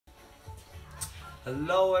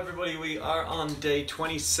Hello everybody, we are on day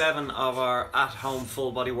 27 of our at-home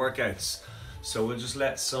full body workouts. So we'll just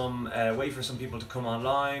let wait for some people to come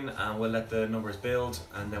online and we'll let the numbers build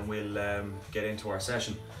and then we'll get into our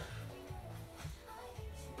session.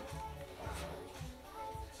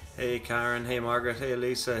 Hey Karen, hey Margaret, hey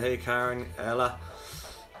Lisa, hey Karen, Ella.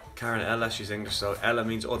 Karen, Ella, she's English, so Ella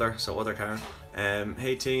means other, so other Karen.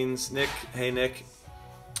 Hey teens, Nick, hey Nick.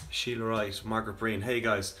 Sheila Wright, Margaret Breen, hey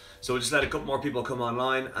guys. So we'll just let a couple more people come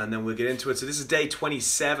online and then we'll get into it. So this is day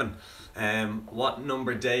 27. What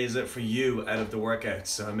number day is it for you out of the workouts?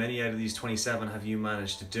 So how many out of these 27 have you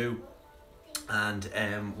managed to do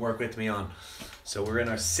and work with me on? So we're in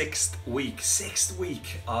our sixth week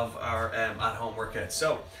of our at-home workouts.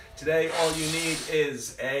 So today all you need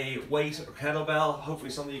is a weight or kettlebell,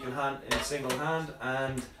 hopefully something you can hand in a single hand,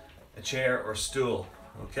 and a chair or stool.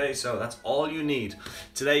 Okay, so that's all you need.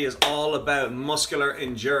 Today is all about muscular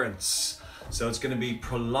endurance. So it's going to be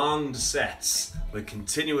prolonged sets with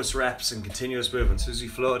continuous reps and continuous movement. Susie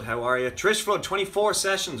Flood, how are you? Trish Flood, 24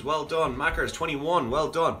 sessions, well done. Mackers, 21, well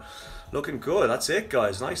done. Looking good, that's it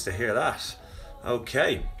guys, nice to hear that.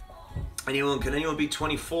 Okay, can anyone beat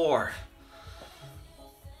 24?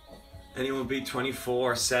 Anyone beat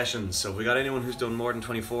 24 sessions? So if we got anyone who's done more than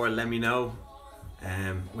 24, let me know.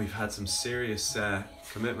 We've had some serious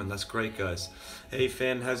commitment. That's great guys. Hey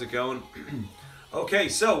Finn, how's it going? Okay,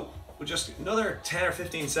 so we'll just another 10 or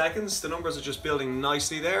 15 seconds. The numbers are just building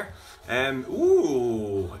nicely there.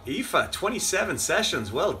 Ooh, Aoife, 27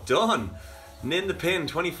 sessions, well done. Nin the Pin,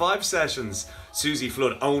 25 sessions. Susie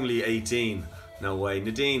Flood, only 18. No way.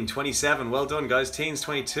 Nadine, 27, well done guys. Teens,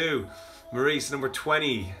 22. Maurice, number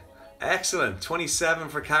 20. Excellent. 27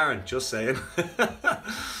 for Karen, just saying.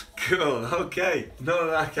 Cool, okay, none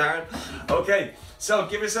of that Karen. Okay, so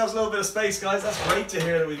give yourselves a little bit of space guys. That's great to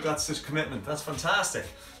hear that we've got such commitment. That's fantastic.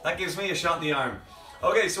 That gives me a shot in the arm.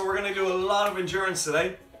 Okay, so we're going to do a lot of endurance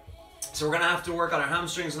today. So we're going to have to work on our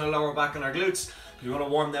hamstrings and our lower back and our glutes. We want to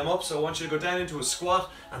warm them up, so I want you to go down into a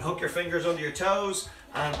squat and hook your fingers under your toes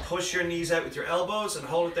and push your knees out with your elbows and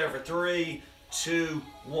hold it there for 3, 2,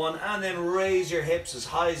 1, and then raise your hips as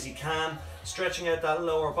high as you can, stretching out that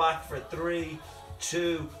lower back for 3,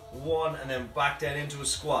 2, 1, and then back down into a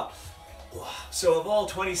squat. So have all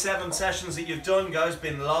 27 sessions that you've done guys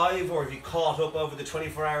been live, or have you caught up over the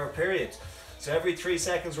 24-hour period? So every 3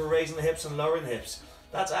 seconds we're raising the hips and lowering the hips.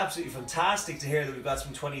 That's absolutely fantastic to hear that we've got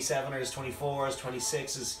some 27ers, 24s,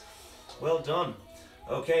 26s. Well done.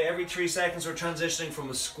 Okay, every 3 seconds we're transitioning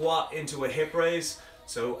from a squat into a hip raise.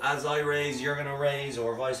 So as I raise, you're gonna raise,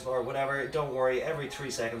 or vice versa, whatever. Don't worry, every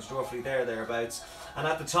 3 seconds, roughly thereabouts. And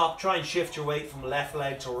at the top, try and shift your weight from left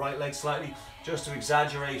leg to right leg slightly, just to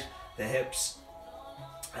exaggerate the hips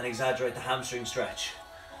and exaggerate the hamstring stretch.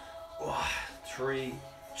 3,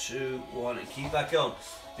 2, 1, and keep that going.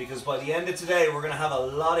 Because by the end of today, we're gonna have a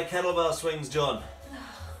lot of kettlebell swings done.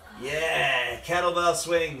 Yeah, kettlebell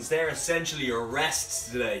swings, they're essentially your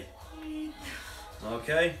rests today.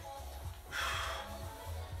 Okay?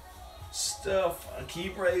 Stuff, and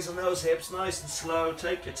keep raising those hips nice and slow.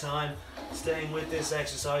 Take your time, staying with this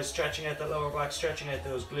exercise, stretching out the lower back, stretching out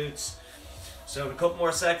those glutes. So in a couple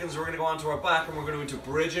more seconds we're going to go onto our back and we're going to go into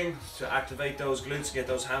bridging to activate those glutes, get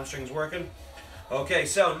those hamstrings working. Okay,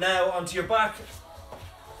 so now onto your back,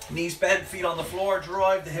 knees bent, feet on the floor,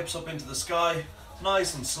 drive the hips up into the sky,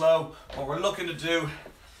 nice and slow. What we're looking to do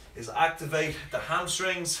is activate the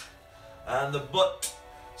hamstrings and the butt.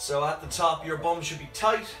 So at the top your bum should be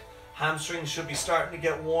tight. Hamstrings should be starting to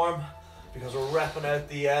get warm because we're repping out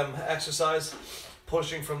the exercise,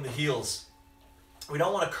 pushing from the heels. We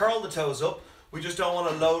don't want to curl the toes up, we just don't want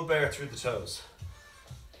to load bear through the toes.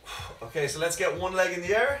 Okay, so let's get one leg in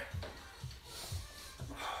the air.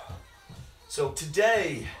 So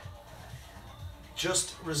today,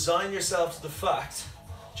 just resign yourself to the fact,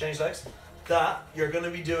 change legs, that you're going to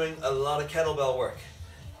be doing a lot of kettlebell work.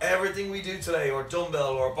 Everything we do today, or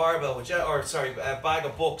dumbbell, or barbell, a bag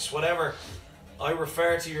of books, whatever, I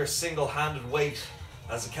refer to your single-handed weight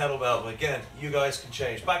as a kettlebell. But again, you guys can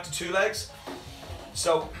change. Back to 2 legs.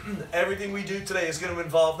 So everything we do today is going to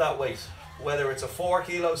involve that weight. Whether it's a 4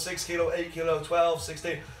 kilo, 6 kilo, 8 kilo, 12,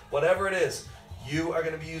 16, whatever it is, you are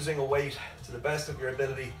going to be using a weight to the best of your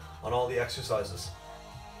ability on all the exercises.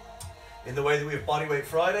 In the way that we have Bodyweight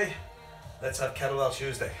Friday, let's have Kettlebell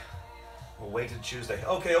Tuesday. Weighted Tuesday.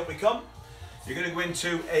 Okay, up we come. You're going to go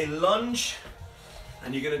into a lunge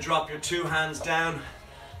and you're going to drop your 2 hands down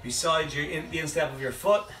beside the instep of your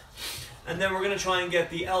foot, and then we're going to try and get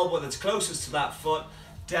the elbow that's closest to that foot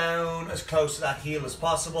down as close to that heel as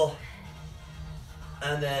possible,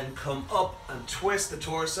 and then come up and twist the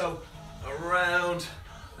torso around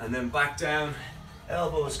and then back down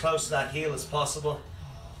elbow as close to that heel as possible,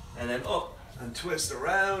 and then up and twist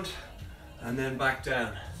around, and then back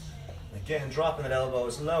down. Again, dropping that elbow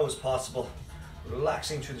as low as possible,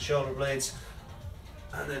 relaxing through the shoulder blades,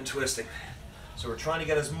 and then twisting. So we're trying to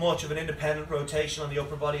get as much of an independent rotation on the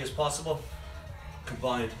upper body as possible,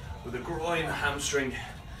 combined with a groin, hamstring,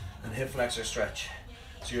 and hip flexor stretch.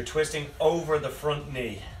 So you're twisting over the front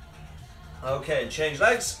knee. Okay, change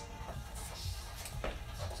legs.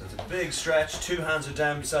 So it's a big stretch, 2 hands are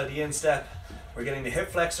down beside the instep. We're getting the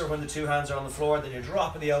hip flexor when the 2 hands are on the floor, then you're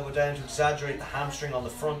dropping the elbow down to exaggerate the hamstring on the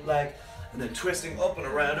front leg, and then twisting up and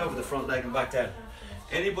around over the front leg and back down.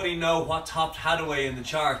 Anybody know what topped Hadaway in the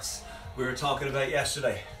charts we were talking about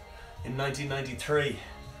yesterday in 1993?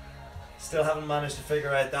 Still haven't managed to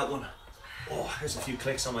figure out that one. Oh, here's a few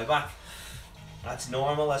clicks on my back. That's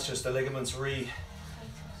normal, that's just the ligaments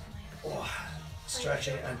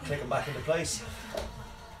stretching and clicking back into place.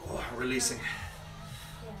 Oh, releasing.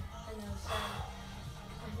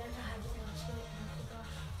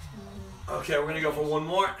 Okay, we're gonna go for one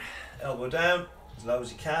more. Elbow down, as low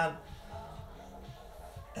as you can.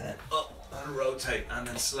 And then up and rotate, and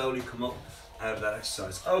then slowly come up out of that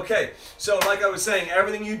exercise. Okay, so like I was saying,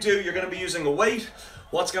 everything you do, you're gonna be using a weight.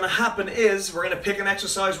 What's gonna happen is, we're gonna pick an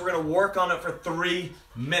exercise, we're gonna work on it for 3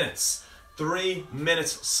 minutes. 3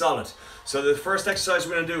 minutes solid. So the first exercise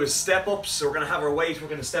we're gonna do is step ups. So we're gonna have our weight, we're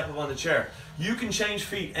gonna step up on the chair. You can change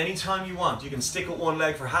feet anytime you want. You can stick with one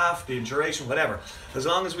leg for half, the duration, whatever. As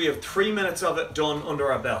long as we have 3 minutes of it done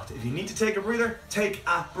under our belt. If you need to take a breather, take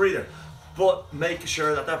a breather. But make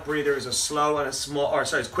sure that that breather is as slow and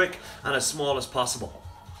as quick and as small as possible.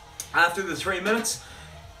 After the 3 minutes,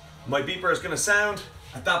 my beeper is gonna sound.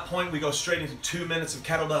 At that point, we go straight into 2 minutes of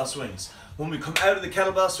kettlebell swings. When we come out of the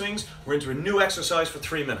kettlebell swings, we're into a new exercise for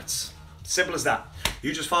 3 minutes. Simple as that.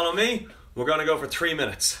 You just follow me, we're gonna go for 3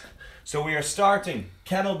 minutes. So we are starting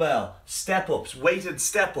kettlebell step-ups, weighted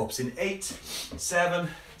step-ups in 8, 7,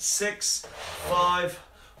 6, 5,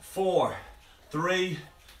 4, 3,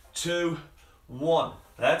 2, 1.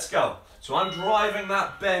 Let's go. So I'm driving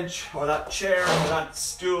that bench or that chair or that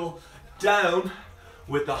stool down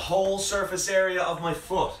with the whole surface area of my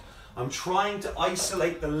foot. I'm trying to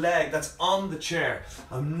isolate the leg that's on the chair.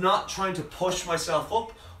 I'm not trying to push myself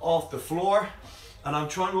up off the floor, and I'm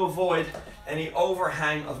trying to avoid any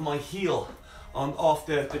overhang of my heel off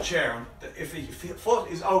the chair. If the foot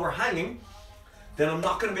is overhanging, then I'm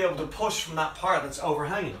not going to be able to push from that part that's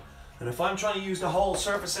overhanging. And if I'm trying to use the whole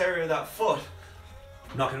surface area of that foot,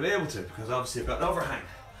 I'm not going to be able to, because obviously I've got an overhang.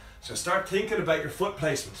 So start thinking about your foot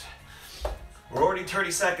placement. We're already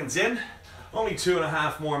 30 seconds in, only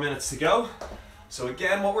 2.5 more minutes to go. So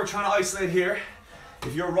again, what we're trying to isolate here,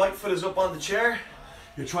 if your right foot is up on the chair,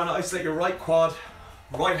 you're trying to isolate your right quad,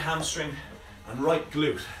 right hamstring, and right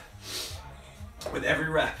glute with every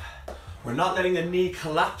rep. We're not letting the knee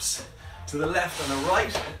collapse to the left and the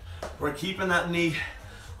right. We're keeping that knee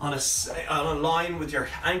on a line with your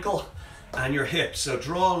ankle and your hip. So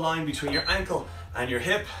draw a line between your ankle and your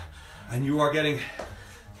hip, and you are getting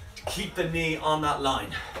to keep the knee on that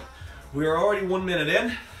line. We are already 1 minute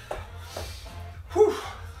in. Whew.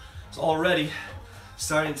 It's already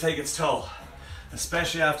starting to take its toll,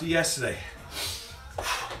 especially after yesterday.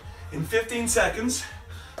 In 15 seconds,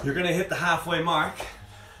 you're gonna hit the halfway mark,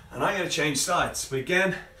 and I'm gonna change sides. But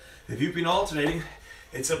again, if you've been alternating,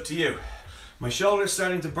 it's up to you. My shoulder's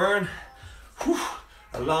starting to burn,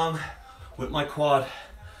 along with my quad.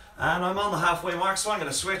 And I'm on the halfway mark, so I'm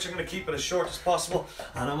gonna switch. I'm gonna keep it as short as possible,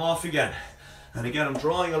 and I'm off again. And again, I'm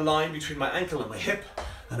drawing a line between my ankle and my hip,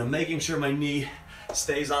 and I'm making sure my knee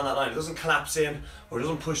stays on that line. It doesn't collapse in, or it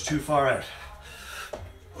doesn't push too far out.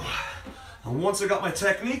 And once I got my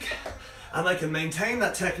technique, and I can maintain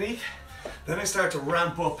that technique, then I start to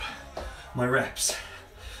ramp up my reps.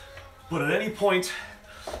 But at any point,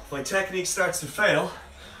 if my technique starts to fail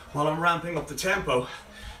while I'm ramping up the tempo,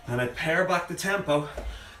 then I pare back the tempo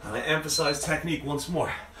and I emphasize technique once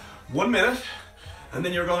more. 1 minute, and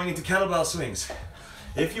then you're going into kettlebell swings.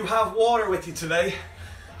 If you have water with you today,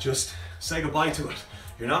 just say goodbye to it.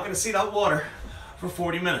 You're not going to see that water for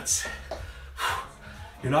 40 minutes.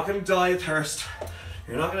 You're not going to die of thirst.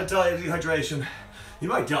 You're not going to die of dehydration. You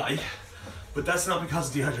might die, but that's not because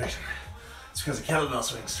of dehydration. It's because of kettlebell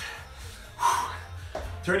swings.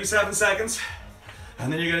 37 seconds,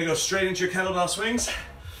 and then you're going to go straight into your kettlebell swings.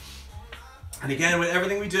 And again, with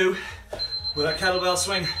everything we do with our kettlebell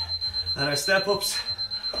swing and our step ups,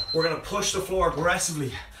 we're going to push the floor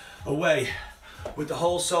aggressively away with the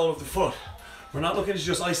whole sole of the foot. We're not looking to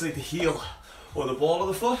just isolate the heel or the ball of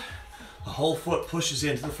the foot. The whole foot pushes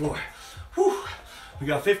into the floor. Whew. We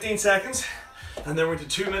got 15 seconds, and then we're into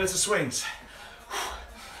 2 minutes of swings.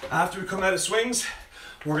 After we come out of swings,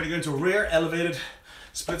 we're going to go into rear elevated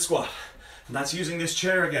split squat. And that's using this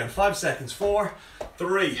chair again. 5 seconds. 4,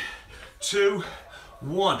 3, 2,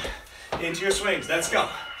 1. Into your swings. Let's go.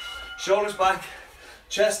 Shoulders back,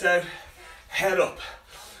 chest out, head up.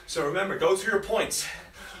 So remember, go through your points.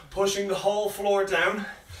 Pushing the whole floor down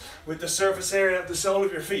with the surface area of the sole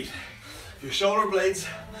of your feet. Your shoulder blades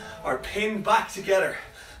are pinned back together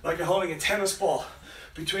like you're holding a tennis ball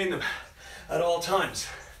between them at all times.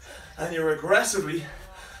 And you're aggressively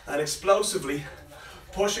and explosively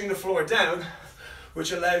pushing the floor down,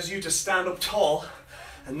 which allows you to stand up tall,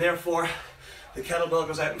 and therefore the kettlebell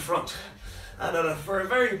goes out in front. And for a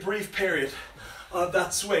very brief period of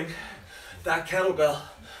that swing, that kettlebell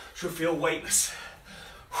should feel weightless.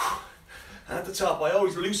 At the top, I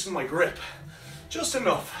always loosen my grip just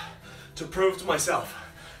enough to prove to myself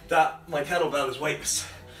that my kettlebell is weightless.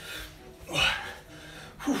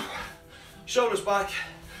 Shoulders back,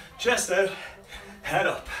 chest out, head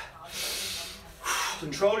up.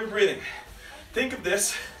 Control your breathing. Think of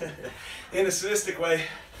this in a sadistic way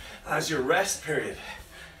as your rest period.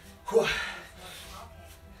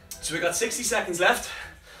 So we got 60 seconds left,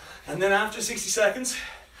 and then after 60 seconds,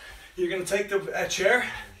 you're going to take the chair,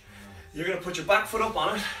 you're going to put your back foot up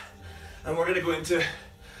on it, and we're going to go into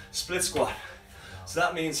split squat. So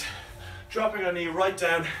that means dropping our knee right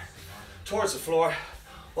down towards the floor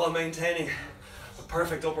while maintaining a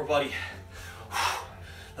perfect upper body,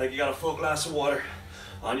 like you got a full glass of water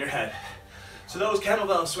on your head. So those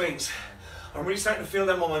kettlebell swings, I'm really starting to feel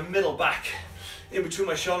them on my middle back, in between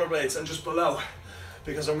my shoulder blades and just below,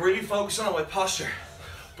 because I'm really focusing on my posture.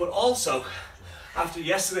 But also, after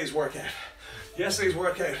yesterday's workout,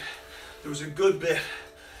 there was a good bit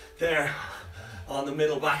there on the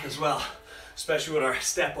middle back as well, especially with our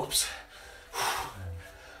step ups.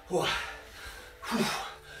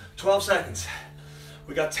 12 seconds.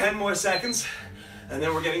 We got 10 more seconds, and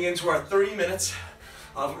then we're getting into our 3 minutes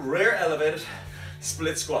of rear elevated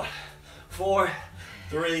split squat. 4,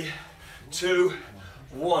 3, 2,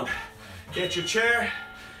 1. Get your chair,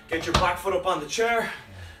 get your back foot up on the chair,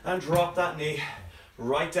 and drop that knee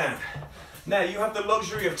right down. Now you have the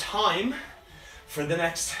luxury of time for the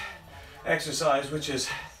next exercise, which is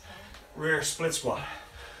rear split squat.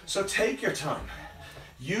 So take your time.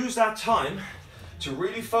 Use that time to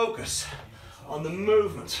really focus on the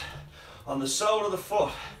movement, on the sole of the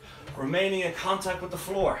foot, remaining in contact with the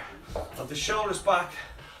floor, of the shoulders back,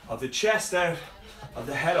 of the chest out, of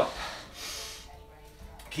the head up.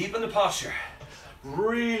 Keeping the posture,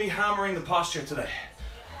 really hammering the posture today.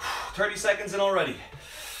 30 seconds in already.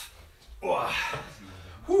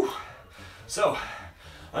 So,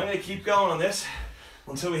 I'm going to keep going on this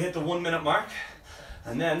until we hit the 1 minute mark,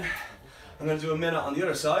 and then I'm going to do a minute on the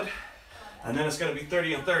other side, and then it's going to be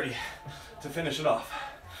 30 and 30 to finish it off.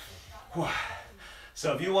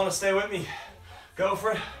 So if you want to stay with me, go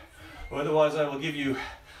for it. Otherwise, I will give you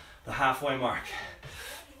the halfway mark.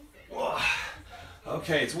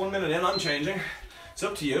 Okay, it's 1 minute in, I'm changing. It's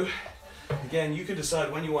up to you. Again, you can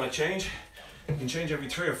decide when you want to change. You can change every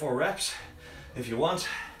 3 or 4 reps if you want.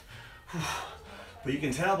 But you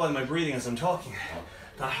can tell by my breathing as I'm talking,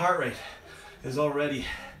 that heart rate is already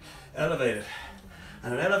elevated.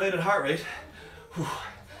 And an elevated heart rate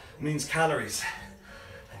means calories.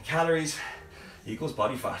 And calories equals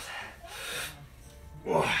body fat.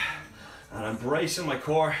 And I'm bracing my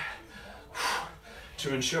core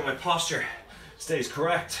to ensure my posture stays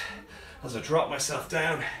correct as I drop myself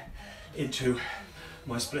down into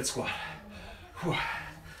my split squat. And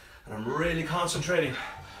I'm really concentrating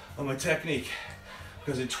on my technique,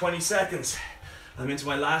 because in 20 seconds I'm into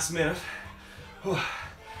my last minute, and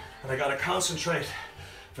I gotta concentrate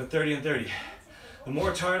for 30 and 30. The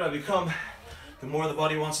more tired I become, the more the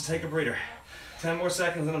body wants to take a breather. 10 more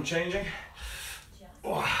seconds and I'm changing.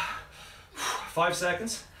 5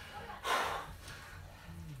 seconds.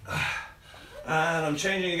 And I'm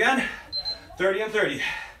changing again. 30 and 30.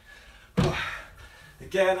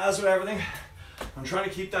 Again, as with everything, I'm trying to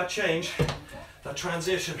keep that change, that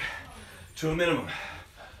transition, to a minimum.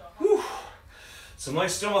 So my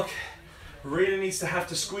stomach really needs to have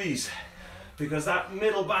to squeeze, because that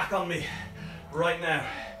middle back on me right now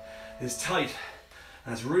is tight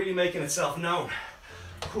and it's really making itself known.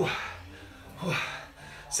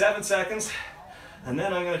 7 seconds, and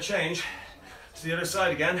then I'm going to change to the other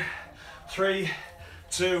side again. 3,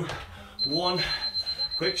 2, 1.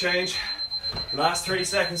 Quick change. Last 30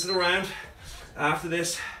 seconds of the round. After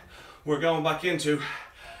this, we're going back into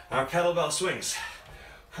our kettlebell swings.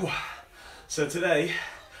 So today,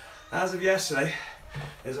 as of yesterday,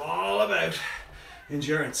 is all about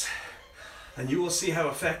endurance. And you will see how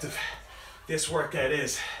effective this workout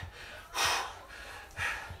is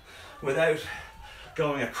without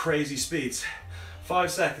going at crazy speeds.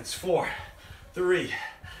 5 seconds, 4, 3,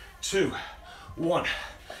 2, 1.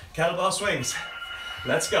 Kettlebell swings,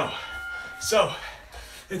 let's go. So,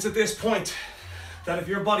 it's at this point that if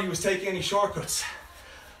your body was taking any shortcuts,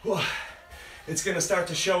 it's gonna start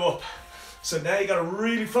to show up. So now you gotta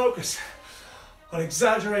really focus on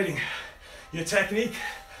exaggerating your technique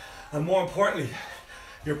and more importantly,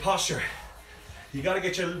 your posture. You gotta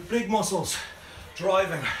get your big muscles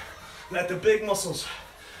driving. Let the big muscles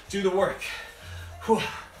do the work.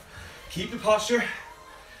 Keep the posture,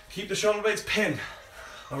 keep the shoulder blades pinned.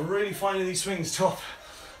 I'm really finding these swings tough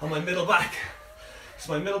on my middle back.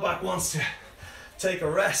 So my middle back wants to take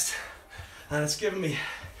a rest and it's giving me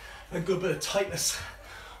a good bit of tightness,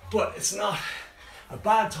 but it's not a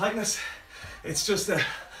bad tightness. It's just a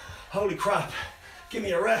holy crap, give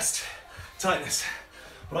me a rest tightness.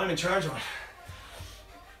 But I'm in charge of it.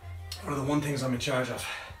 What are the one things I'm in charge of?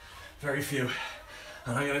 Very few.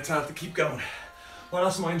 And I'm gonna tell it to keep going. What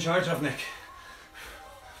else am I in charge of, Nick?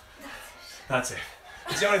 That's it.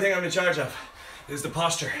 It's the only thing I'm in charge of, is the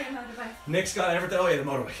posture. Nick's got everything. Oh yeah, the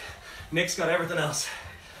motorbike. Nick's got everything else.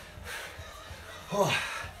 Oh,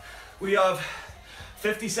 we have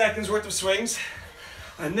 50 seconds worth of swings,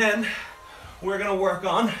 and then we're gonna work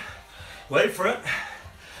on, wait for it,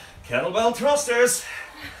 kettlebell thrusters.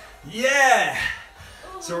 Yeah!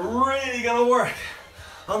 So really gonna work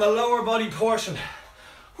on the lower body portion,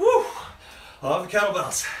 woo, of the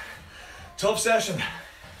kettlebells. Tough session,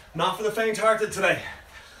 not for the faint-hearted today.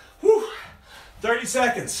 Woo, 30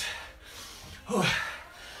 seconds.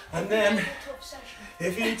 And then,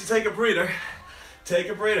 if you need to take a breather, take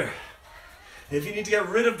a breather. If you need to get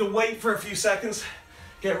rid of the weight for a few seconds,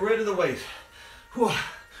 get rid of the weight.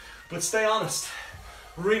 But stay honest,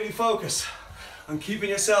 really focus on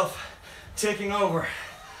keeping yourself ticking over.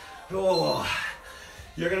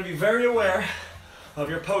 You're gonna be very aware of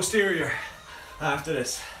your posterior after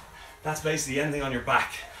this. That's basically anything on your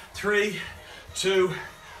back. 3, 2,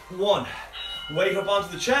 1. Weight up onto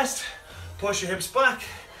the chest, push your hips back,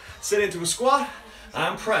 sit into a squat,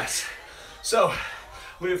 and press. So,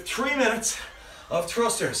 we have 3 minutes of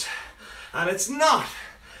thrusters, and it's not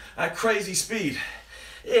at crazy speed.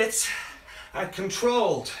 It's at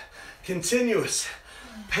controlled, continuous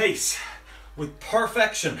pace with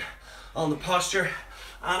perfection on the posture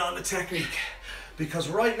and on the technique. Because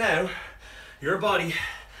right now, your body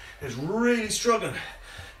is really struggling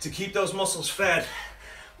to keep those muscles fed.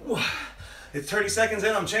 It's 30 seconds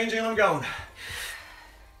in, I'm changing and I'm going.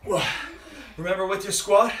 Remember with your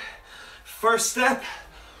squat, first step,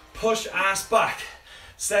 push ass back.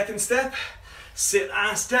 Second step, sit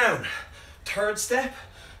ass down. Third step,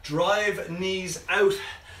 drive knees out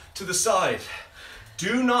to the side.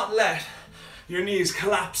 Do not let your knees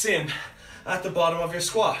collapse in at the bottom of your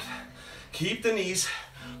squat. Keep the knees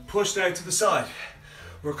pushed out to the side.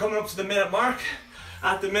 We're coming up to the minute mark.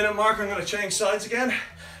 At the minute mark, I'm going to change sides again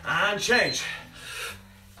and change.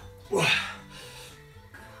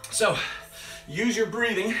 So, use your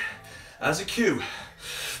breathing as a cue.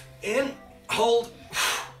 In, hold,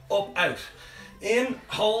 up, out. In,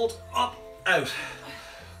 hold, up, out.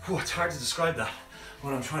 It's hard to describe that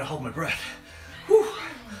when I'm trying to hold my breath.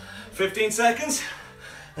 15 seconds,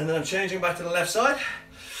 and then I'm changing back to the left side.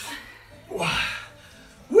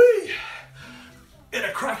 Whee! In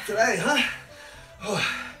a crack today, huh?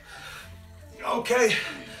 Okay,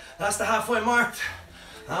 that's the halfway mark,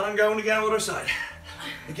 and I'm going again with other side.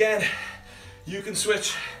 Again, you can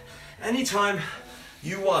switch anytime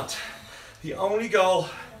you want. The only goal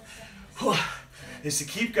is to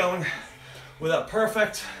keep going with that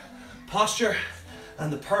perfect posture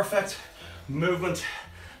and the perfect movement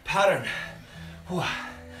pattern.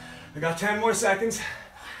 I got 10 more seconds,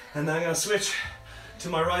 and then I'm gonna switch to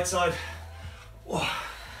my right side.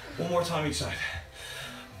 One more time each side.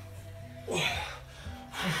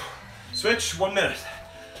 Switch, 1 minute.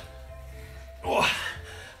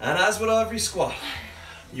 And as with every squat,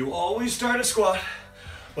 you always start a squat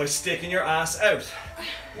by sticking your ass out.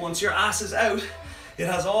 Once your ass is out, it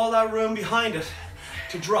has all that room behind it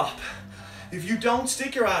to drop. If you don't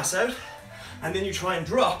stick your ass out and then you try and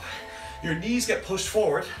drop, your knees get pushed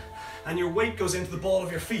forward and your weight goes into the ball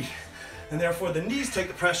of your feet, and therefore the knees take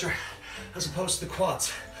the pressure as opposed to the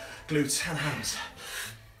quads, glutes and hams.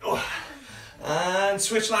 And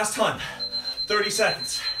switch last time, 30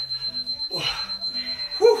 seconds.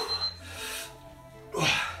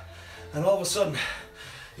 And all of a sudden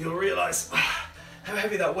you'll realize how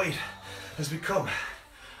heavy that weight has become.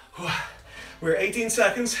 We're 18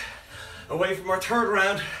 seconds away from our third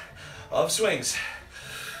round of swings.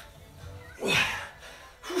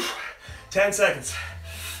 10 seconds.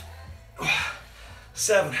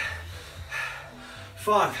 7,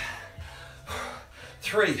 5,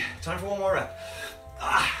 3, time for one more rep.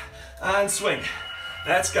 And swing.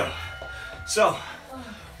 Let's go. So,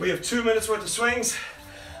 we have 2 minutes worth of swings.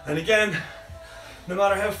 And again, no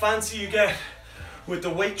matter how fancy you get with the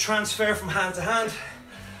weight transfer from hand to hand,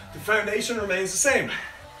 the foundation remains the same.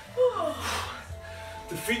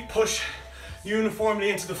 The feet push uniformly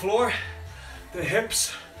into the floor. The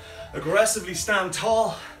hips aggressively stand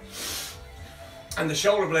tall. And the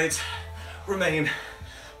shoulder blades remain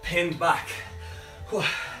pinned back.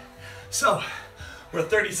 So, we're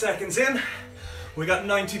 30 seconds in. We got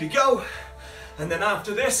 90 to go. And then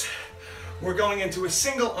after this, we're going into a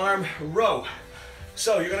single arm row.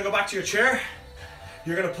 So you're gonna go back to your chair.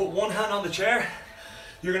 You're gonna put one hand on the chair.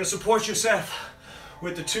 You're gonna support yourself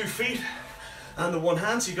with the 2 feet and the one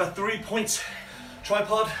hand. So you got 3 points.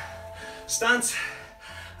 Tripod, stance,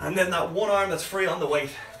 and then that one arm that's free on the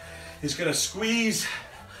weight is gonna squeeze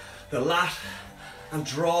the lat and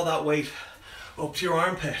draw that weight up to your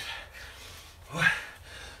armpit.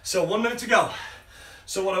 So 1 minute to go.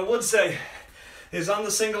 So what I would say is on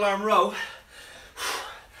the single arm row,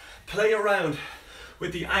 play around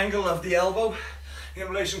with the angle of the elbow in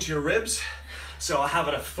relation to your ribs. So I have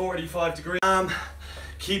it at 45 degrees.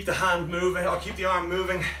 Keep the hand moving, or keep the arm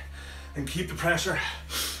moving, and keep the pressure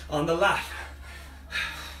on the lat.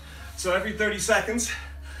 So every 30 seconds,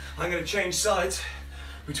 I'm going to change sides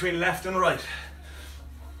between left and right.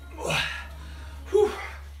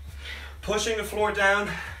 Pushing the floor down,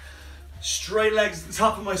 straight legs at the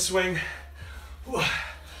top of my swing.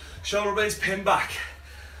 Shoulder blades pinned back.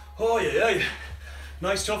 Oh yeah, yeah.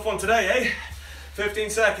 Nice tough one today, eh? 15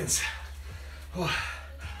 seconds.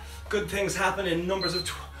 Good things happen in numbers of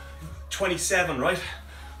 27, right?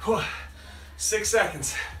 6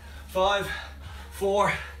 seconds. 5,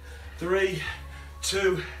 4, 3,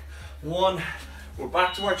 2, 1. We're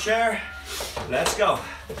back to our chair. Let's go.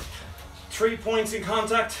 3 points in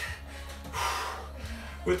contact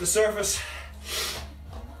with the surface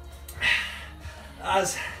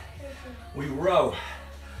as we row.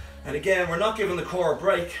 And again, we're not giving the core a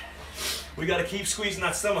break. We got to keep squeezing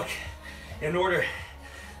that stomach in order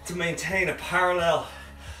to maintain a parallel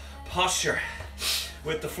posture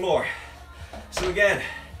with the floor. So again,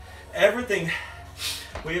 everything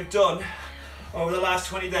we have done over the last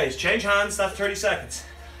 20 days, change hands, that's 30 seconds.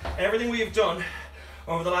 Everything we have done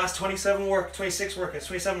over the last 27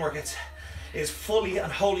 workouts is fully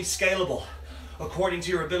and wholly scalable according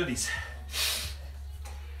to your abilities.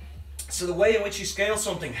 So the way in which you scale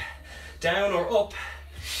something down or up,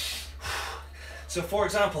 so for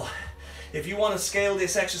example, if you want to scale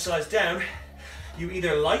this exercise down, you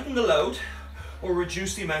either lighten the load or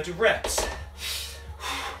reduce the amount of reps.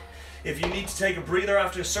 If you need to take a breather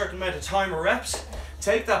after a certain amount of time or reps,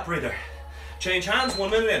 take that breather. Change hands, 1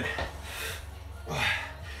 minute in.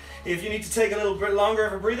 If you need to take a little bit longer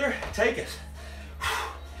of a breather, take it.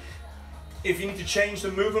 If you need to change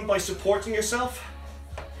the movement by supporting yourself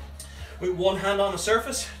with one hand on the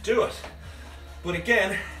surface, do it. But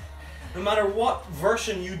again, no matter what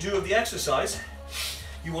version you do of the exercise,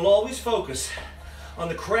 you will always focus on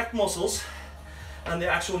the correct muscles and the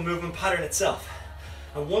actual movement pattern itself.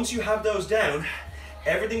 And once you have those down,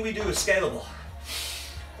 everything we do is scalable.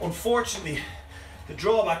 Unfortunately, the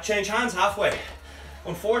drawback, change hands halfway.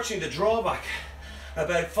 Unfortunately, the drawback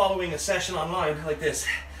about following a session online like this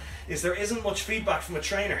is there isn't much feedback from a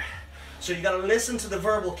trainer. So you gotta listen to the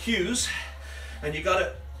verbal cues and you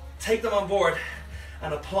gotta take them on board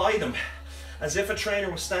and apply them as if a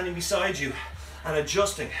trainer was standing beside you and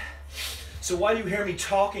adjusting. So while you hear me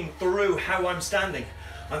talking through how I'm standing,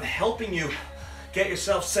 I'm helping you get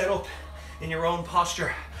yourself set up in your own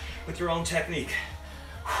posture with your own technique.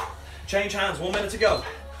 Change hands, 1 minute to go.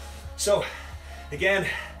 So again,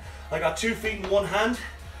 I got 2 feet in one hand,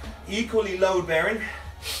 equally load bearing.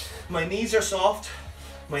 My knees are soft,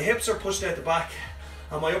 my hips are pushed out the back,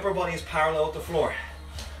 and my upper body is parallel with the floor.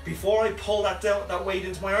 Before I pull that weight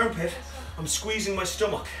into my armpit, I'm squeezing my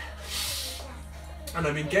stomach. And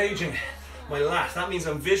I'm engaging my lat. That means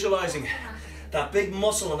I'm visualizing that big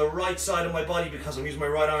muscle on the right side of my body because I'm using my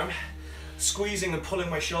right arm, squeezing and pulling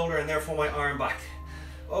my shoulder and therefore my arm back.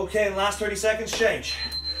 Okay, in the last 30 seconds, change.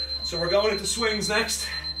 So we're going into swings next.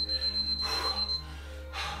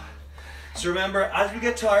 So remember, as we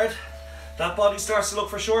get tired, that body starts to look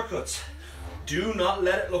for shortcuts. Do not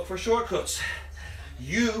let it look for shortcuts.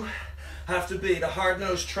 You have to be the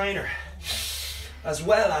hard-nosed trainer as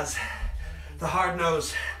well as the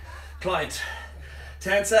hard-nosed client.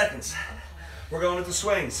 10 seconds. We're going into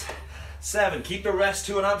swings. 7, keep the rest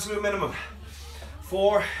to an absolute minimum.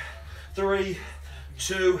 4, 3,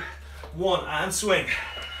 2, 1, and swing.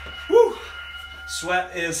 Woo!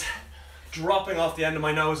 Sweat is dropping off the end of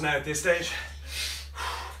my nose now at this stage.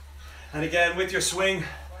 And again, with your swing,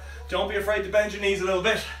 don't be afraid to bend your knees a little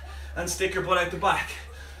bit and stick your butt out the back.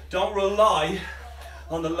 Don't rely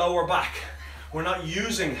on the lower back. We're not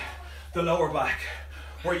using the lower back.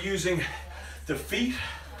 We're using the feet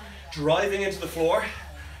driving into the floor,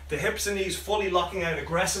 the hips and knees fully locking out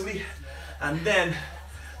aggressively, and then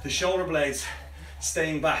the shoulder blades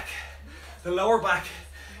staying back. The lower back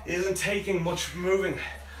isn't taking much moving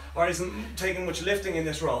or isn't taking much lifting in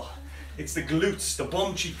this roll. It's the glutes, the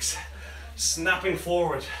bum cheeks, snapping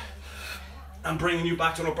forward and bringing you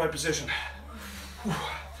back to an upright position. Whew.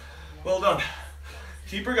 Well done.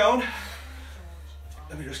 Keep her going.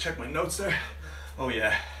 Let me just check my notes there. Oh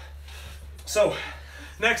yeah. So,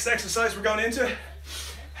 next exercise we're going into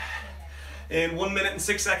in 1 minute and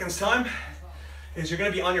 6 seconds time is you're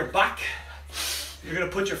going to be on your back. You're going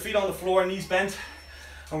to put your feet on the floor, knees bent,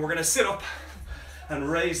 and we're going to sit up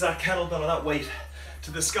and raise that kettlebell or that weight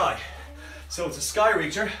to the sky. So it's a sky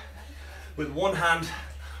reacher with one hand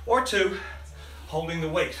or two holding the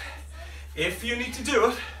weight. If you need to do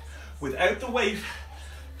it without the weight,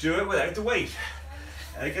 do it without the weight.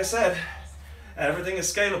 Like I said, everything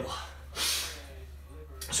is scalable.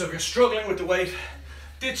 So if you're struggling with the weight,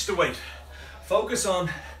 ditch the weight. Focus on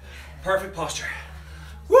perfect posture.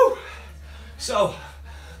 Woo! So,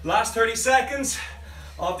 last 30 seconds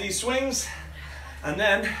of these swings, and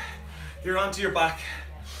then you're onto your back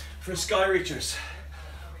for sky reachers.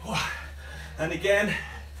 And again,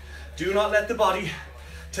 do not let the body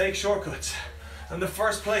take shortcuts. And the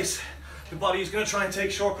first place the body is going to try and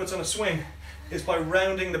take shortcuts on a swing is by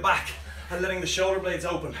rounding the back and letting the shoulder blades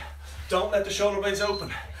open. Don't let the shoulder blades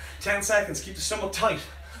open. 10 seconds, keep the stomach tight.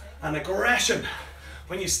 And aggression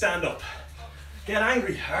when you stand up. Get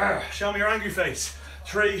angry. Show me your angry face.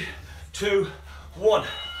 3, 2, 1.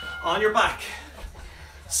 On your back.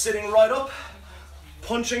 Sitting right up,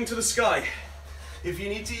 punching to the sky. If you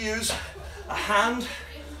need to use a hand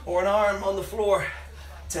or an arm on the floor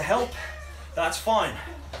to help, that's fine.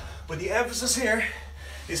 But the emphasis here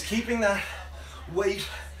is keeping that weight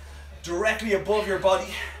directly above your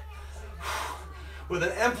body with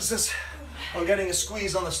an emphasis on getting a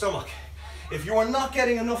squeeze on the stomach. If you are not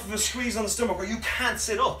getting enough of a squeeze on the stomach or you can't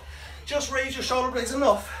sit up, just raise your shoulder blades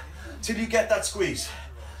enough till you get that squeeze.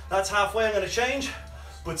 That's halfway. I'm going to change,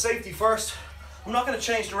 but safety first. I'm not going to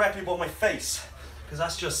change directly above my face because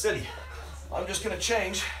that's just silly. I'm just going to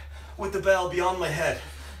change with the bell beyond my head.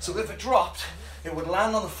 So if it dropped, it would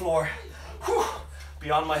land on the floor,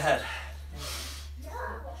 beyond my head.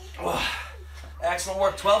 Excellent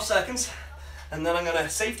work, 12 seconds. And then I'm going to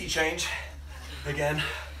safety change again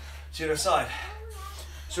to the other side.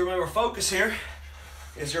 So remember, focus here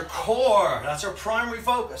is your core. That's our primary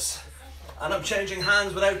focus. And I'm changing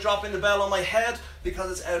hands without dropping the bell on my head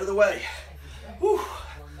because it's out of the way. Whew.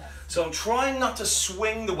 So I'm trying not to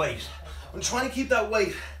swing the weight. I'm trying to keep that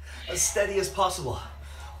weight as steady as possible.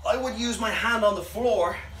 I would use my hand on the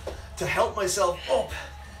floor to help myself up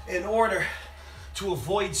in order to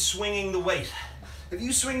avoid swinging the weight. If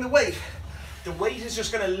you swing the weight is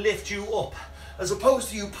just going to lift you up, as opposed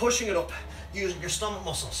to you pushing it up using your stomach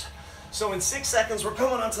muscles. So in 6 seconds, we're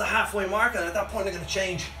coming onto the halfway mark, and at that point, I'm going to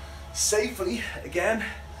change safely again,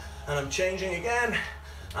 and I'm changing again,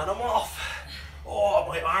 and I'm off. Oh,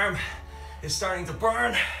 my arm is starting to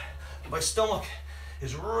burn. My stomach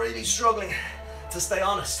is really struggling to stay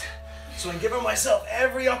honest. So I'm giving myself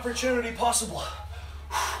every opportunity possible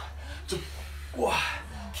to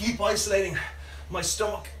keep isolating my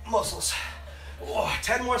stomach muscles.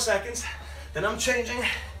 10 more seconds, then I'm changing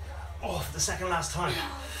for the second last time.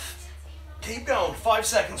 Keep going, 5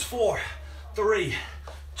 seconds, 4, 3,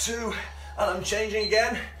 2, and I'm changing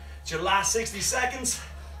again. It's your last 60 seconds.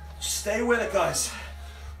 Stay with it, guys.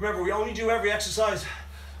 Remember, we only do every exercise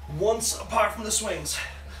once apart from the swings.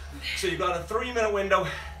 So you've got a 3-minute window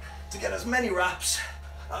to get as many reps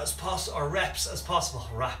as possible, or reps as possible.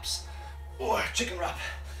 Reps. Chicken wrap.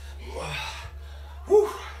 Whew.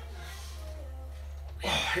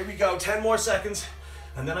 Here we go, 10 more seconds,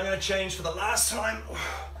 and then I'm going to change for the last time.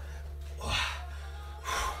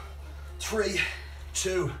 3,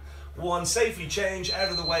 2, 1, safely change out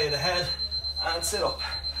of the way of the head and sit up.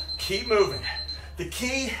 Keep moving. The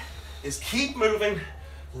key is keep moving,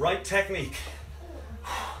 right technique.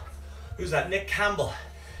 Who's that? Nick Campbell,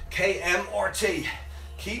 KMRT.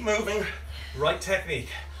 Keep moving, right technique.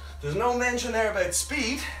 There's no mention there about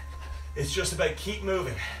speed, it's just about keep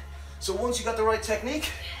moving. So once you got the right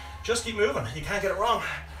technique, just keep moving. You can't get it wrong,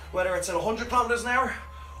 whether it's at 100 kilometers an hour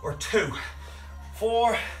or 2,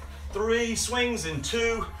 4, 3 swings in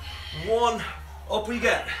 2, 1, up we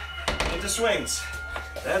get, into swings.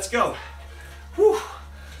 Let's go. Whew.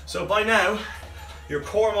 So by now, your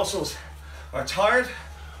core muscles are tired,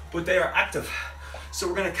 but they are active. So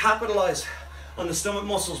we're gonna capitalize on the stomach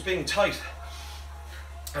muscles being tight.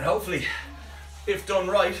 And hopefully, if done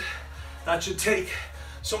right, that should take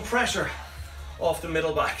some pressure off the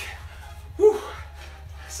middle back. Whew.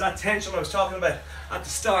 It's that tension I was talking about at the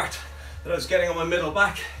start that I was getting on my middle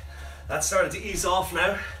back. That started to ease off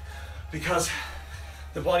now because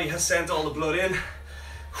the body has sent all the blood in.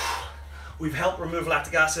 We've helped remove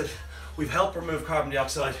lactic acid. We've helped remove carbon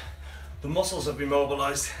dioxide. The muscles have been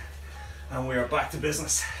mobilized and we are back to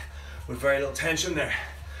business with very little tension there.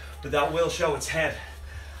 But that will show its head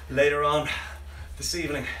later on this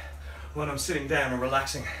evening when I'm sitting down and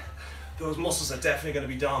relaxing. Those muscles are definitely going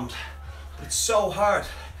to be domed. But it's so hard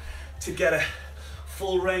to get a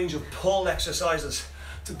full range of pull exercises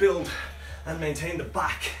to build and maintain the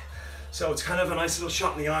back. So it's kind of a nice little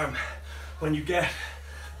shot in the arm when you get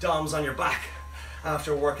DOMs on your back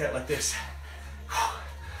after a workout like this,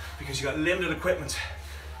 because you got limited equipment.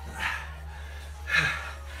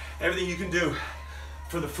 Everything you can do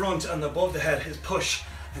for the front and above the head is push,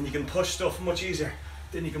 and you can push stuff much easier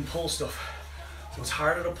than you can pull stuff. So it's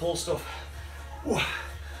harder to pull stuff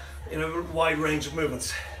in a wide range of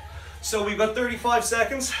movements. So we've got 35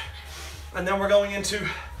 seconds, and then we're going into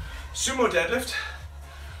sumo deadlift,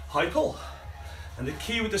 high pull. And the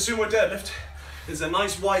key with the sumo deadlift is a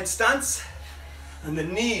nice wide stance, and the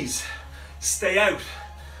knees stay out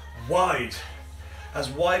wide as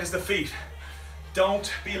the feet.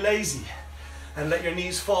 Don't be lazy and let your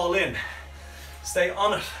knees fall in. Stay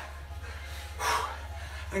on it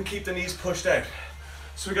and keep the knees pushed out.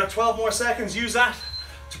 So we got 12 more seconds. Use that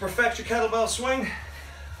to perfect your kettlebell swing.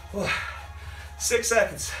 6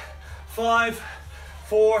 seconds. 5,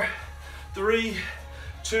 4, 3,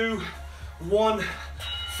 2, 1.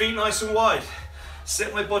 Feet nice and wide.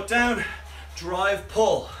 Sit my butt down, drive,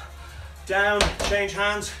 pull. Down, change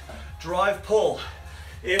hands, drive, pull.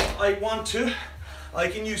 If I want to, I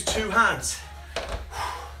can use 2 hands.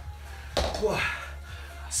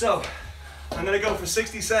 So, I'm gonna go for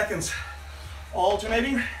 60 seconds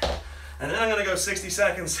alternating, and then I'm gonna go 60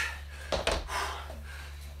 seconds.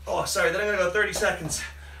 Then I'm gonna go 30 seconds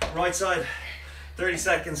right side, 30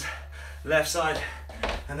 seconds left side,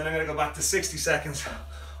 and then I'm gonna go back to 60 seconds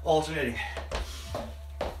alternating.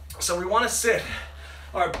 So we wanna sit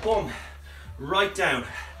our bum right down,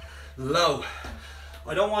 low.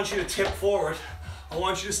 I don't want you to tip forward. I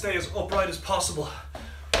want you to stay as upright as possible.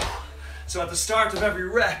 So at the start of every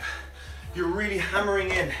rep, you're really hammering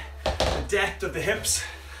in the depth of the hips,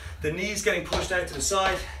 the knees getting pushed out to the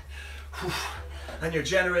side, and you're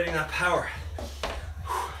generating that power.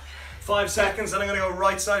 5 seconds, and I'm gonna go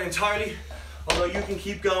right side entirely, although you can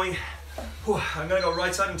keep going. I'm gonna go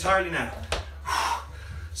right side entirely now.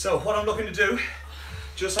 So what I'm looking to do,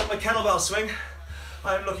 just like my kettlebell swing,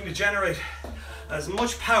 I'm looking to generate as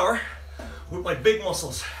much power with my big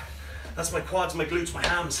muscles. That's my quads, my glutes, my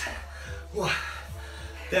hams.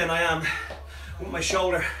 Then I am with my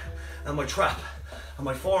shoulder and my trap and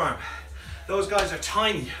my forearm. Those guys are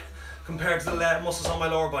tiny compared to the muscles on my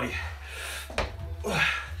lower body.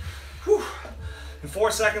 In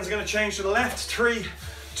 4 seconds, I'm gonna change to the left. 3,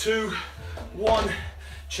 2, 1,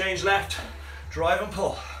 change left, drive and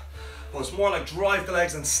pull. Well, it's more like drive the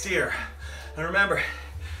legs and steer. And remember,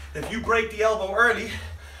 if you break the elbow early,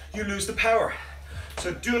 you lose the power.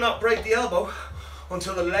 So do not break the elbow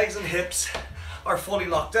until the legs and hips are fully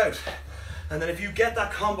locked out. And then if you get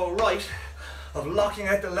that combo right of locking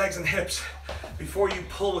out the legs and hips before you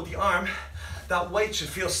pull with the arm, that weight should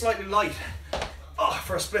feel slightly light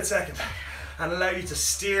for a split second and allow you to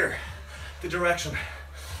steer the direction.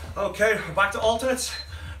 Okay, we're back to alternates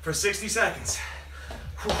for 60 seconds.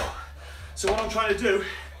 So what I'm trying to do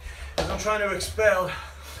is I'm trying to expel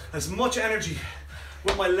as much energy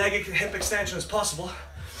with my leg and hip extension as possible.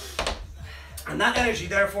 And that energy,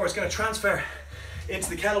 therefore, is going to transfer into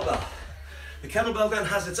the kettlebell. The kettlebell then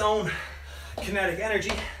has its own kinetic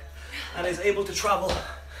energy and is able to travel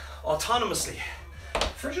autonomously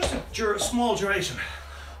for just a small duration.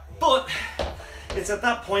 But it's at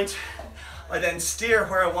that point I then steer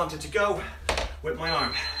where I want it to go with my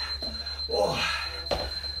arm.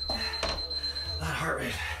 That heart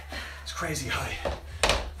rate is crazy high.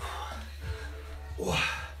 What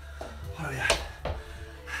are we at?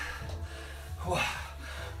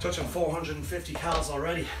 Touching 450 calories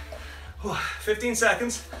already. 15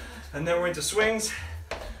 seconds, and then we're into swings.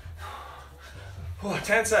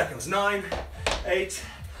 10 seconds. 9, 8,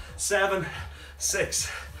 7,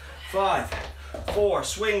 6, 5, 4,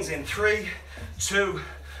 swings in 3, 2,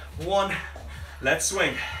 1. Let's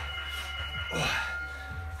swing.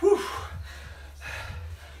 Whew.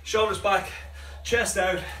 Shoulders back, chest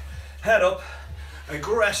out, head up,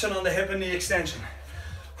 aggression on the hip and knee extension.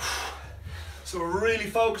 So we're really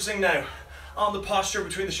focusing now on the posture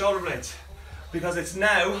between the shoulder blades, because it's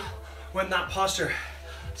now when that posture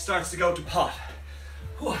starts to go to pot.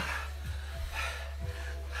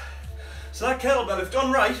 So that kettlebell, if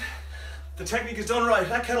done right, the technique is done right,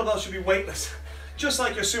 that kettlebell should be weightless, just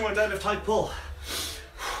like your sumo deadlift high pull.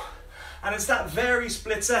 And it's that very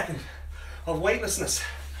split second of weightlessness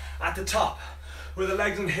at the top, where the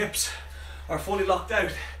legs and hips are fully locked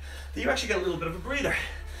out, that you actually get a little bit of a breather.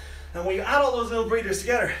 And when you add all those little breathers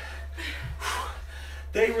together,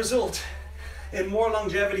 they result in more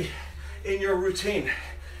longevity in your routine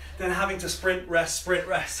than having to sprint, rest, sprint,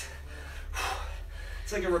 rest.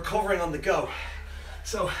 It's like you're recovering on the go.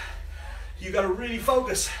 So you got to really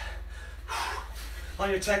focus on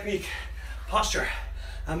your technique, posture,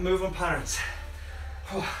 and movement patterns.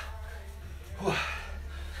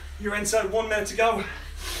 You're inside 1 minute to go,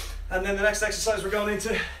 and then the next exercise we're going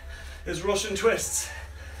into is Russian twists.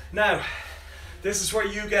 Now, this is where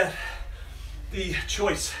you get the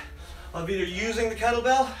choice of either using the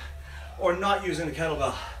kettlebell or not using the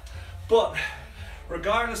kettlebell. But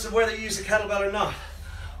regardless of whether you use the kettlebell or not,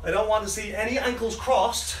 I don't want to see any ankles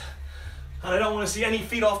crossed, and I don't want to see any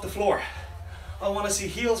feet off the floor. I want to see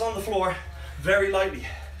heels on the floor very lightly.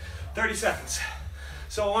 30 seconds.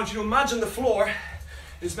 So I want you to imagine the floor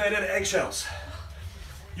is made out of eggshells.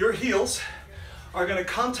 Your heels are going to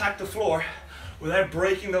contact the floor without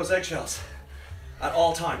breaking those eggshells at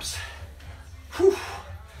all times. Whew.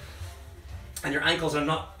 And your ankles are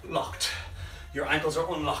not locked. Your ankles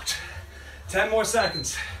are unlocked. 10 more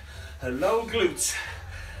seconds. Hello, glutes.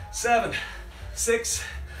 7, 6,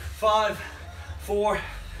 5, 4,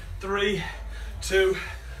 3, 2,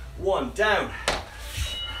 1. Down.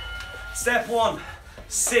 Step 1,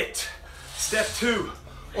 sit. Step 2,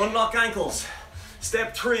 unlock ankles.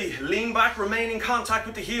 Step 3, lean back, remain in contact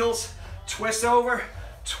with the heels. Twist over,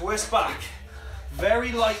 twist back.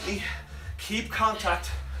 Very lightly, keep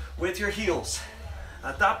contact with your heels.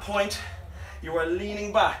 At that point, you are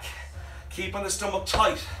leaning back, keeping the stomach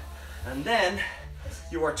tight, and then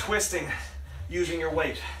you are twisting using your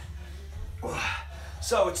weight.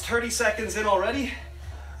 So it's 30 seconds in already.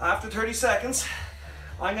 After 30 seconds,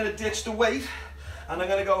 I'm gonna ditch the weight, and I'm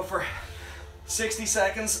gonna go for 60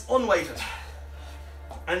 seconds unweighted.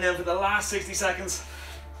 And then for the last 60 seconds,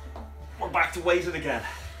 we're back to weighted again.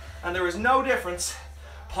 And there is no difference,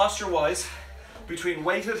 posture-wise, between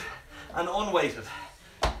weighted and unweighted.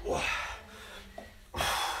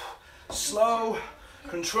 Slow,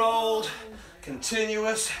 controlled,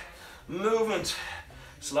 continuous movement.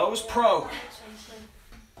 Slow as pro.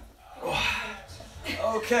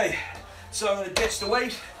 Okay, so I'm going to ditch the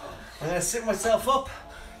weight. I'm going to sit myself up,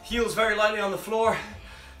 heels very lightly on the floor,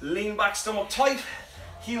 lean back, stomach tight,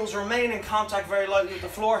 heels remain in contact very lightly with the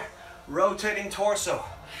floor, rotating torso,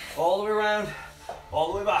 all the way around,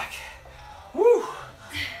 all the way back. Woo!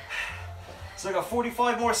 So I got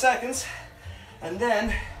 45 more seconds, and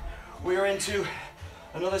then we're into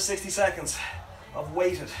another 60 seconds of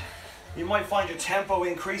weighted. You might find your tempo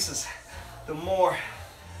increases the more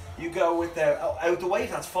you go with out the weight.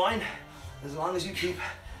 That's fine, as long as you keep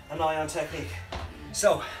an eye on technique.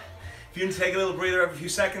 So if you need to take a little breather every few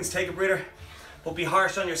seconds, take a breather, but be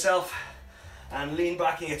harsh on yourself and lean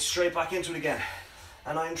back and get straight back into it again.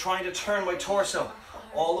 And I'm trying to turn my torso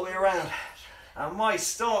all the way around, and my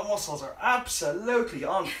stomach muscles are absolutely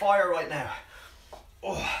on fire right now.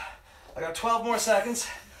 I got 12 more seconds,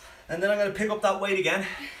 and then I'm going to pick up that weight again.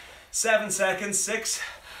 7 seconds. 6,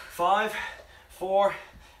 5, 4,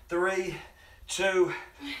 3, 2,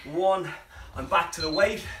 1. I'm back to the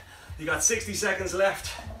weight. You got 60 seconds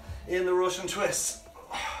left in the Russian twists.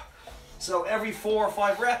 So every 4 or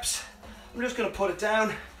 5 reps, I'm just going to put it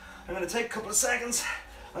down. I'm going to take a couple of seconds.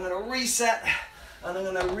 I'm going to reset, and I'm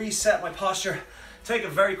going to reset my posture. Take a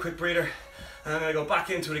very quick breather, and I'm going to go back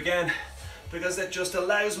into it again, because it just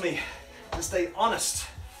allows me to stay honest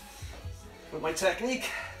with my technique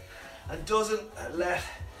and doesn't let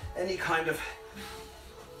any kind of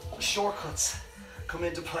shortcuts come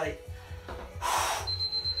into play.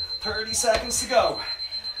 30 seconds to go,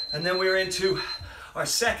 and then we're into our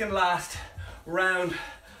second last round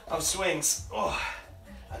of swings.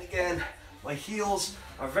 And again, my heels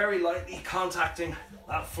are very lightly contacting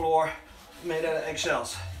that floor made out of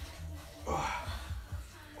eggshells.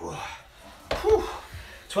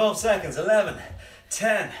 12 seconds. 11,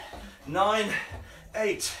 10, 9,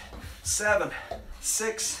 8, 7,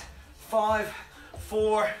 6, 5,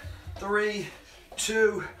 4, 3,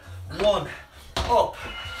 2, 1. Up.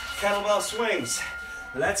 Kettlebell swings.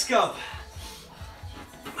 Let's go.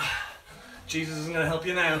 Jesus isn't going to help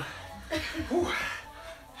you now.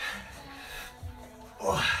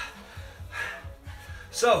 Oh.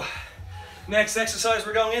 So, next exercise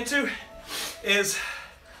we're going into is,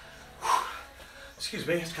 excuse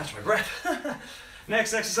me, let's catch my breath.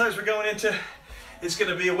 Next exercise we're going into is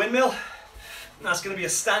going to be a windmill. And that's going to be a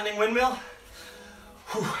standing windmill.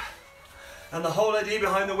 And the whole idea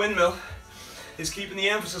behind the windmill is keeping the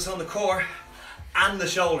emphasis on the core and the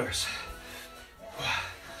shoulders.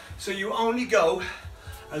 So you only go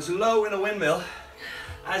as low in a windmill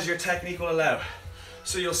as your technique will allow.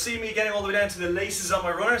 So you'll see me getting all the way down to the laces on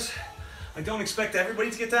my runners. I don't expect everybody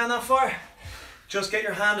to get down that far. Just get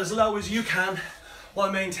your hand as low as you can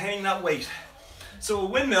while maintaining that weight. So a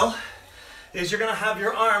windmill is you're going to have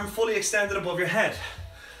your arm fully extended above your head.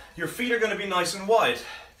 Your feet are going to be nice and wide.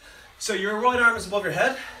 So your right arm is above your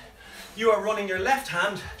head. You are running your left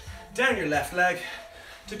hand down your left leg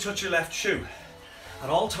to touch your left shoe. At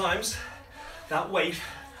all times, that weight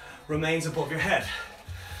remains above your head.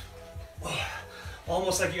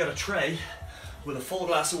 Almost like you got a tray with a full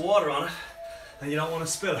glass of water on it and you don't want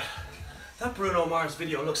to spill it. That Bruno Mars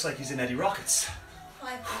video looks like he's in Eddie Rockets.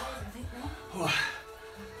 5 guys, I think, now.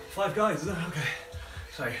 5 guys, is it? Okay.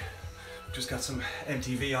 Sorry, just got some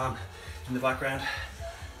MTV on in the background.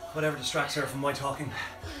 Whatever distracts her from my talking.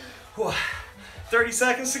 30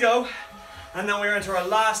 seconds to go. And then we're into our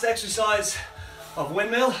last exercise of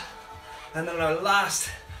windmill. And then our last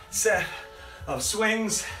set of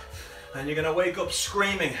swings. And you're gonna wake up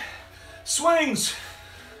screaming, swings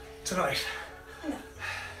tonight.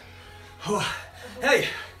 Hey,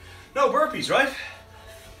 no burpees, right?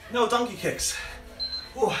 No donkey kicks.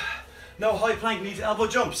 No high plank, knee to elbow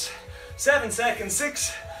jumps. 7 seconds,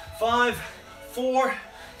 6, 5, 4,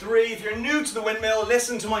 3. If you're new to the windmill,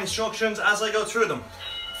 listen to my instructions as I go through them.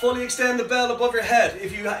 Fully extend the bell above your head.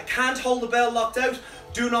 If you can't hold the bell locked out,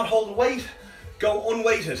 do not hold the weight, go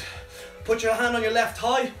unweighted. Put your hand on your left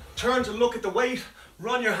thigh, turn to look at the weight,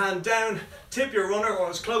 run your hand down, tip your runner or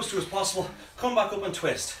as close to as possible, come back up and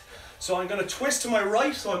twist. So I'm going to twist to my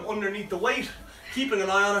right, so I'm underneath the weight, keeping an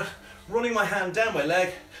eye on it, running my hand down my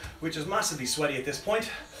leg, which is massively sweaty at this point,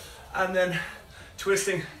 and then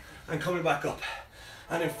twisting and coming back up.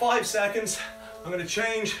 And in 5 seconds, I'm going to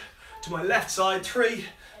change to my left side. 3,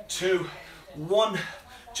 2, 1,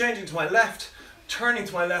 changing to my left, turning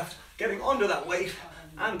to my left, getting under that weight,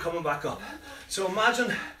 and coming back up. So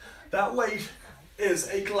imagine that weight is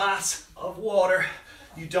a glass of water.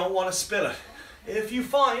 You don't want to spill it. If you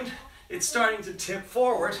find it's starting to tip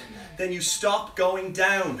forward, then you stop going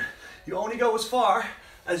down. You only go as far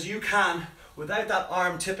as you can without that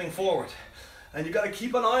arm tipping forward. And you've got to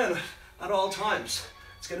keep an eye on it at all times.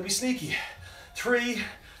 It's going to be sneaky. 3,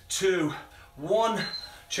 2, 1,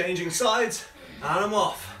 changing sides, and I'm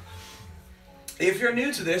off. If you're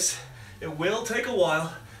new to this, it will take a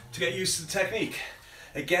while to get used to the technique.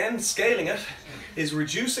 Again, scaling it is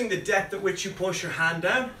reducing the depth at which you push your hand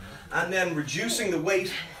down and then reducing the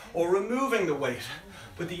weight or removing the weight.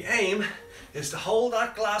 But the aim is to hold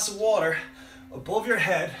that glass of water above your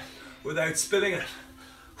head without spilling it.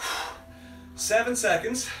 7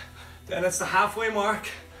 seconds, then it's the halfway mark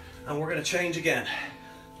and we're going to change again.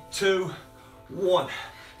 2, 1.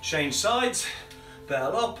 Change sides,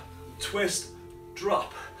 bell up, twist,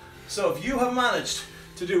 drop. So if you have managed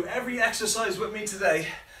to do every exercise with me today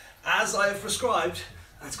as I have prescribed,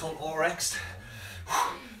 that's called RX,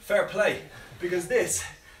 fair play, because this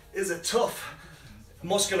is a tough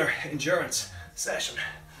muscular endurance session.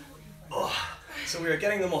 So we are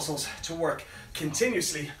getting the muscles to work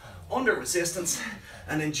continuously under resistance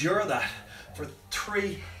and endure that for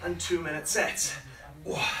 3 and 2 minute sets.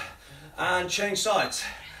 And change sides.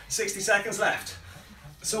 60 seconds left.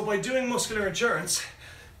 So by doing muscular endurance,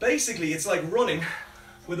 basically it's like running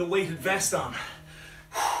with a weighted vest on.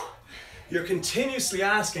 You're continuously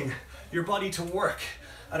asking your body to work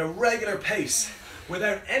at a regular pace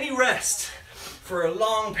without any rest for a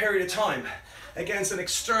long period of time against an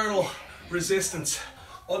external resistance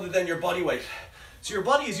other than your body weight. So your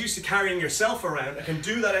body is used to carrying yourself around and can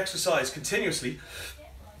do that exercise continuously,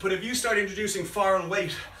 but if you start introducing foreign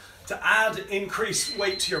weight to add increased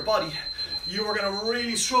weight to your body, you are going to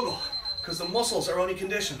really struggle because the muscles are only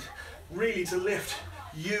conditioned really to lift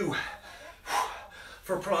you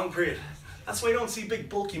for a prolonged period. That's why you don't see big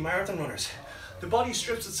bulky marathon runners. The body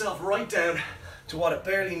strips itself right down to what it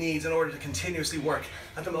barely needs in order to continuously work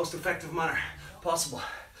at the most effective manner possible.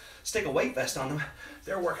 Stick a weight vest on them,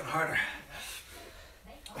 they're working harder.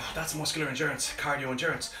 Oh, that's muscular endurance, cardio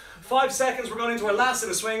endurance. 5 seconds, we're going into our last set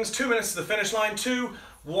of swings. 2 minutes to the finish line. 2,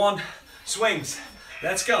 1, swings.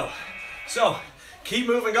 Let's go. So, keep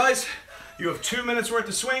moving, guys. You have 2 minutes worth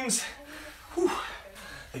of swings. Whew.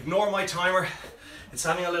 Ignore my timer. It's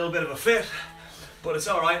having a little bit of a fit, but it's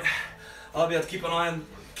all right. I'll be able to keep an eye on,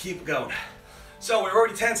 keep going. So we're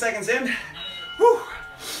already 10 seconds in. Whew.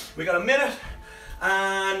 We got a minute,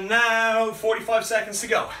 and now 45 seconds to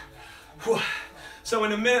go. Whew. So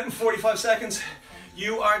in a minute and 45 seconds,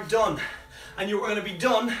 you are done. And you're going to be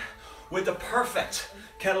done with the perfect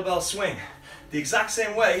kettlebell swing. The exact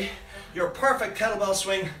same way your perfect kettlebell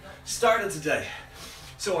swing started today.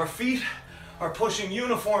 So our feet are pushing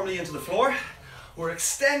uniformly into the floor. We're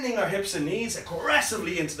extending our hips and knees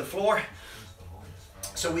aggressively into the floor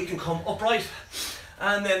so we can come upright.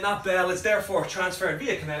 And then that bell is therefore transferred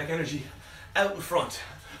via kinetic energy out in front.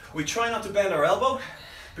 We try not to bend our elbow,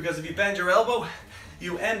 because if you bend your elbow,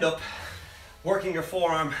 you end up working your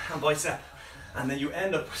forearm and bicep, and then you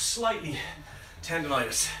end up slightly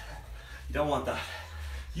tendonitis. You don't want that.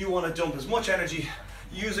 You want to dump as much energy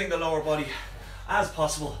using the lower body as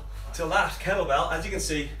possible till that kettlebell, as you can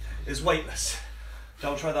see, is weightless.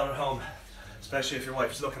 Don't try that at home, especially if your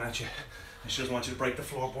wife is looking at you and she doesn't want you to break the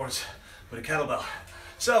floorboards with a kettlebell.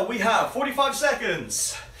 So we have 45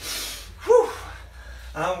 seconds. Whew.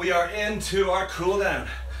 And we are into our cool down.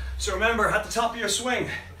 So remember, at the top of your swing,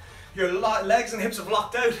 your legs and hips have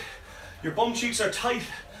locked out, your bum cheeks are tight,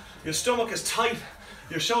 your stomach is tight,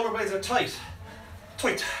 your shoulder blades are tight.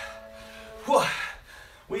 Tight. Whew.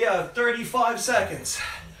 We have 35 seconds.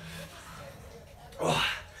 Oh.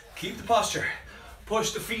 Keep the posture.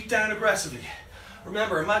 Push the feet down aggressively.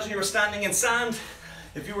 Remember, imagine you were standing in sand.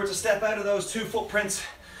 If you were to step out of those 2 footprints,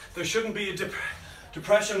 there shouldn't be a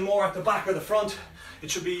depression more at the back or the front.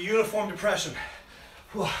 It should be a uniform depression.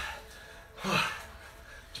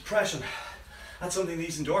 Depression. That's something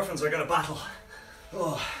these endorphins are going to battle.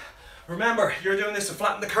 Oh. Remember, you're doing this to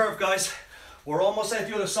flatten the curve, guys. We're almost at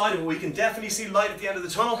the other side of it. We can definitely see light at the end of the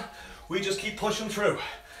tunnel. We just keep pushing through.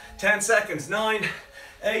 10 seconds. 9,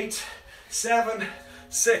 8, 7,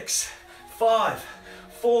 6, 5,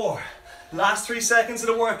 4. Last 3 seconds of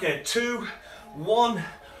the workout. 2, 1,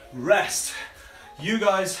 rest. You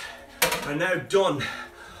guys are now done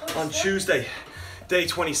on Tuesday, day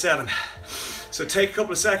 27. So take a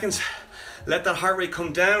couple of seconds, let that heart rate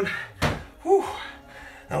come down. Whew.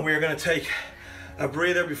 And we are going to take a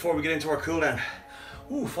breather before we get into our cool down.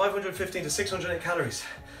 515 to 608 calories.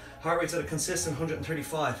 Heart rate's at a consistent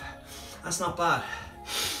 135. That's not bad.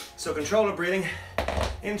 So control the breathing,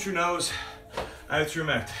 in through nose, out through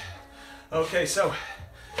mouth. Okay, so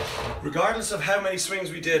regardless of how many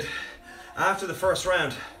swings we did after the first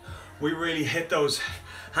round, we really hit those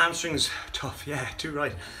hamstrings, tough, yeah, too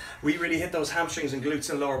right. We really hit those hamstrings and glutes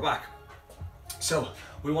and lower back. So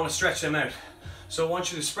we want to stretch them out. So I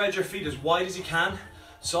want you to spread your feet as wide as you can,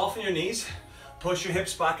 soften your knees, push your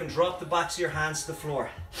hips back and drop the backs of your hands to the floor.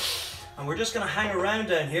 And we're just going to hang around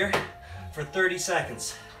down here for 30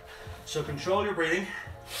 seconds. So control your breathing,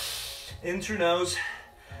 in through nose,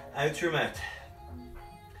 out through mouth.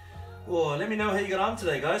 Whoa, let me know how you got on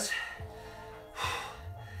today, guys.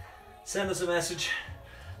 Send us a message,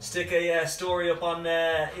 stick a story up on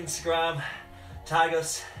Instagram, tag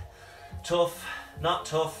us, tough, not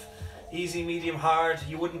tough, easy, medium, hard,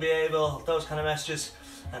 you wouldn't be able, those kind of messages,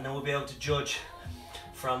 and then we'll be able to judge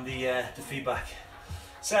from the feedback.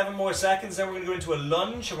 7 more seconds, then we're going to go into a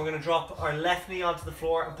lunge, and we're going to drop our left knee onto the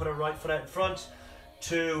floor and put our right foot out in front.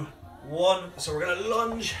 2, 1, so we're going to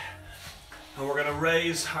lunge, and we're going to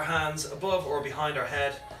raise our hands above or behind our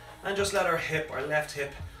head, and just let our left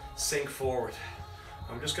hip sink forward.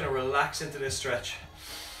 I'm just going to relax into this stretch.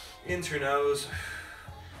 In through nose,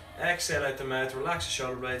 exhale out the mouth, relax the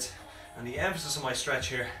shoulder blades, and the emphasis of my stretch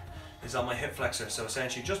here is on my hip flexor, so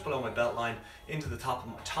essentially just below my belt line, into the top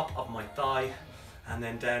of my thigh, and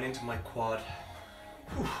then down into my quad.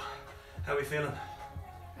 Whew. How are we feeling?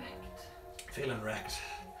 Wrecked. Feeling wrecked.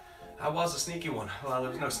 That was a sneaky one. Well,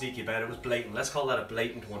 there was no sneaky about it, it was blatant. Let's call that a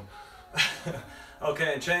blatant one.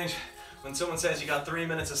 Okay, and change. When someone says you got 3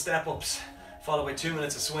 minutes of step-ups, followed by 2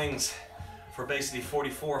 minutes of swings for basically 40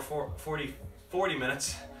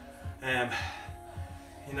 minutes,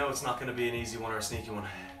 you know it's not going to be an easy one or a sneaky one.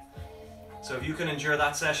 So if you can endure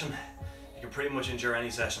that session, you can pretty much endure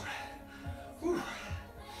any session. Whew.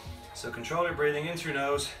 So control your breathing, in through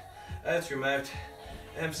nose, out through mouth,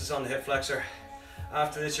 emphasis on the hip flexor.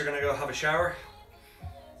 After this you're going to go have a shower,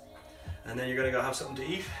 and then you're going to go have something to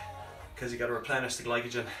eat, because you got to replenish the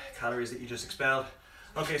glycogen calories that you just expelled.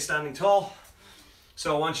 Okay, standing tall.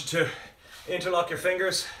 So I want you to interlock your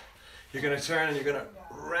fingers. You're going to turn and you're going to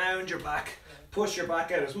round your back. Push your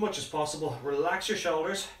back out as much as possible. Relax your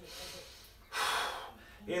shoulders.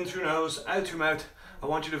 In through nose, out through mouth. I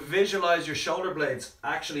want you to visualize your shoulder blades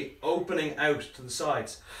actually opening out to the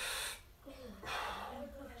sides.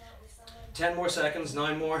 10 more seconds,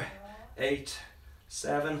 9 more, 8,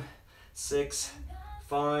 7, 6,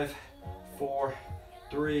 5, 4,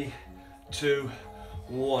 3, 2,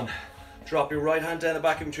 1. Drop your right hand down the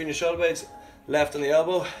back in between your shoulder blades, left on the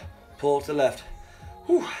elbow, pull to the left.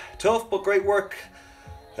 Whew, tough but great work.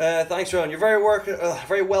 Thanks, Rowan. You're very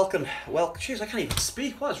welcome. Well, jeez, I can't even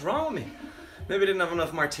speak. What is wrong with me? Maybe I didn't have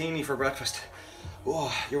enough martini for breakfast.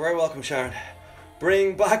 Oh, you're very welcome, Sharon.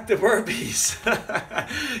 Bring back the burpees.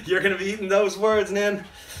 You're going to be eating those words then.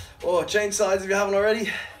 Oh, change sides if you haven't already.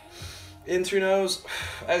 In through nose,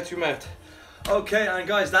 out through mouth. Okay, and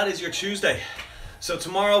guys, that is your Tuesday. So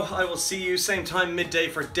tomorrow I will see you same time midday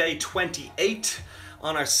for day 28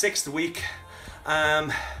 on our 6th week.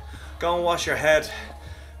 Go and wash your head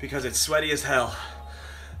because it's sweaty as hell.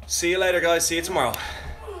 See you later, guys. See you tomorrow.